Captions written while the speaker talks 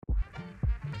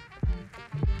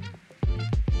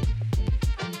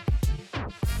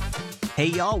Hey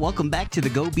y'all, welcome back to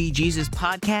the Go Be Jesus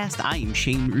podcast. I am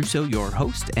Shane Russo, your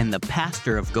host and the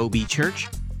pastor of Go Be Church.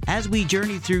 As we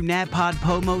journey through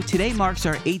NaPodPoMo, today marks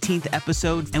our 18th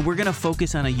episode, and we're going to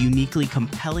focus on a uniquely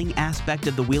compelling aspect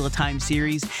of the Wheel of Time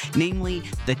series, namely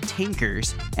the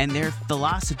Tinkers and their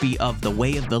philosophy of the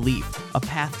Way of the Leaf, a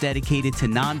path dedicated to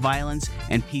nonviolence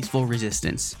and peaceful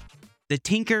resistance. The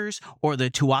Tinkers, or the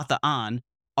Tuatha'an,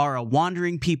 are a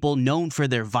wandering people known for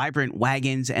their vibrant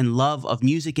wagons and love of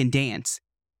music and dance.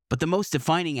 But the most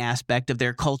defining aspect of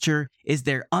their culture is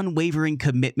their unwavering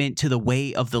commitment to the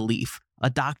Way of the Leaf, a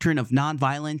doctrine of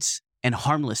nonviolence and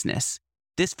harmlessness.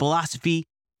 This philosophy,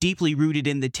 deeply rooted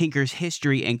in the Tinkers'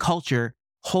 history and culture,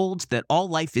 holds that all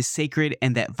life is sacred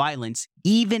and that violence,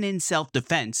 even in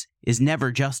self-defense, is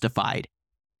never justified.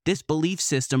 This belief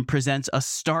system presents a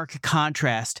stark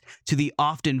contrast to the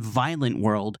often violent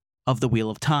world of the Wheel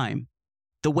of Time.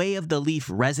 The Way of the Leaf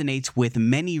resonates with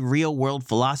many real-world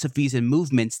philosophies and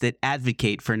movements that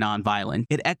advocate for nonviolence.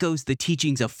 It echoes the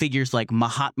teachings of figures like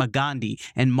Mahatma Gandhi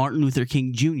and Martin Luther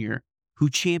King Jr., who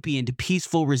championed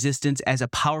peaceful resistance as a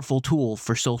powerful tool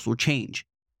for social change.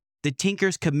 The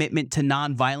Tinkers' commitment to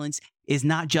nonviolence is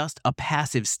not just a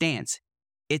passive stance,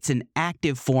 it's an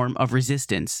active form of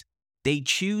resistance. They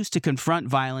choose to confront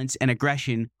violence and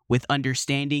aggression with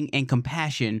understanding and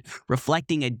compassion,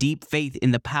 reflecting a deep faith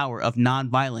in the power of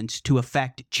nonviolence to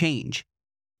effect change.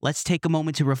 Let's take a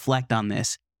moment to reflect on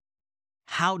this.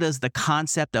 How does the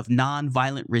concept of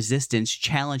nonviolent resistance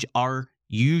challenge our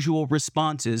usual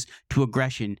responses to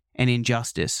aggression and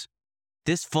injustice?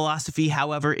 This philosophy,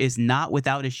 however, is not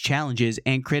without its challenges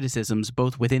and criticisms,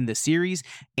 both within the series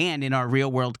and in our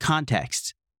real-world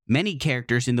context. Many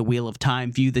characters in the Wheel of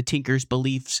Time view the Tinkers'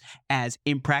 beliefs as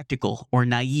impractical or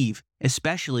naive,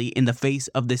 especially in the face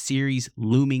of the series'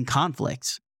 looming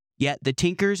conflicts. Yet the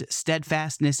Tinkers'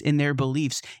 steadfastness in their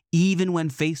beliefs, even when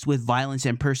faced with violence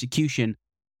and persecution,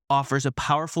 offers a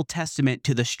powerful testament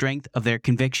to the strength of their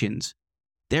convictions.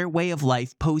 Their way of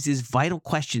life poses vital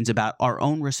questions about our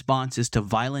own responses to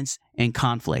violence and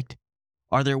conflict.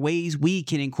 Are there ways we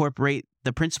can incorporate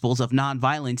the principles of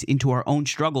nonviolence into our own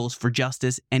struggles for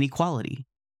justice and equality?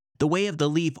 The Way of the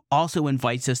Leaf also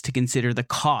invites us to consider the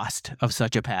cost of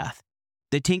such a path.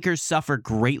 The Tinkers suffer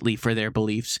greatly for their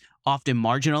beliefs, often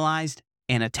marginalized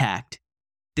and attacked.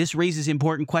 This raises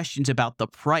important questions about the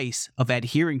price of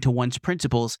adhering to one's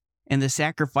principles and the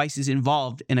sacrifices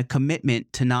involved in a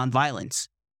commitment to nonviolence.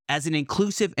 As an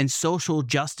inclusive and social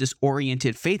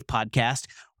justice-oriented faith podcast,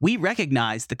 we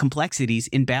recognize the complexities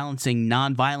in balancing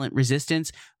nonviolent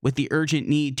resistance with the urgent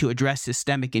need to address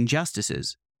systemic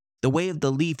injustices. The Way of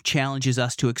the Leaf challenges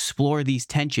us to explore these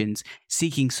tensions,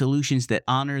 seeking solutions that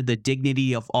honor the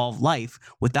dignity of all life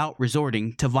without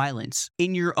resorting to violence.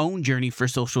 In your own journey for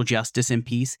social justice and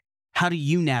peace, how do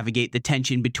you navigate the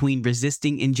tension between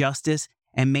resisting injustice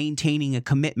and maintaining a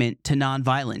commitment to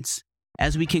nonviolence?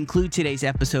 As we conclude today's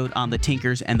episode on the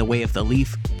Tinkers and the Way of the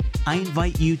Leaf, I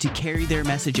invite you to carry their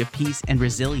message of peace and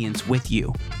resilience with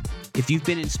you. If you've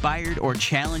been inspired or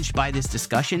challenged by this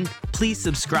discussion, please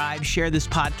subscribe, share this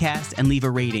podcast, and leave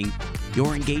a rating.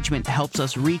 Your engagement helps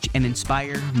us reach and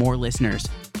inspire more listeners.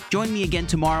 Join me again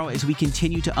tomorrow as we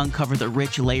continue to uncover the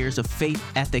rich layers of faith,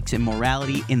 ethics, and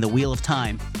morality in the Wheel of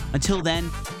Time. Until then,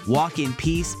 walk in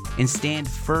peace and stand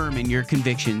firm in your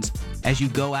convictions as you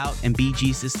go out and be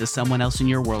Jesus to someone else in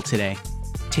your world today.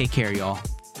 Take care, y'all.